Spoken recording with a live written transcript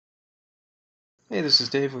Hey, this is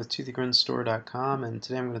Dave with ToothyGrinStore.com, and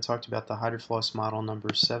today I'm going to talk to you about the Hydro Floss model number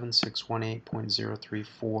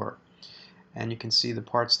 7618.034. And you can see the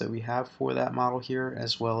parts that we have for that model here,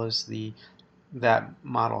 as well as that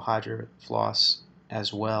model Hydro Floss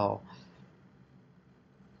as well.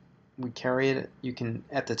 We carry it. You can,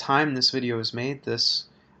 at the time this video was made, this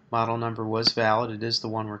model number was valid. It is the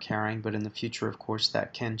one we're carrying, but in the future, of course,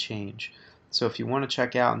 that can change. So if you want to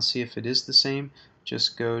check out and see if it is the same,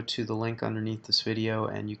 just go to the link underneath this video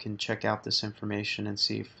and you can check out this information and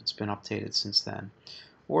see if it's been updated since then.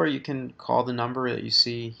 Or you can call the number that you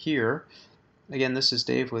see here. Again, this is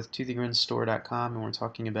Dave with ToothyGrinStore.com, and we're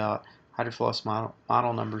talking about Hydro Floss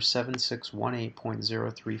model number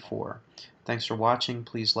 7618.034. Thanks for watching.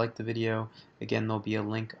 Please like the video. Again, there'll be a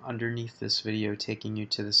link underneath this video taking you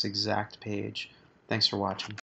to this exact page. Thanks for watching.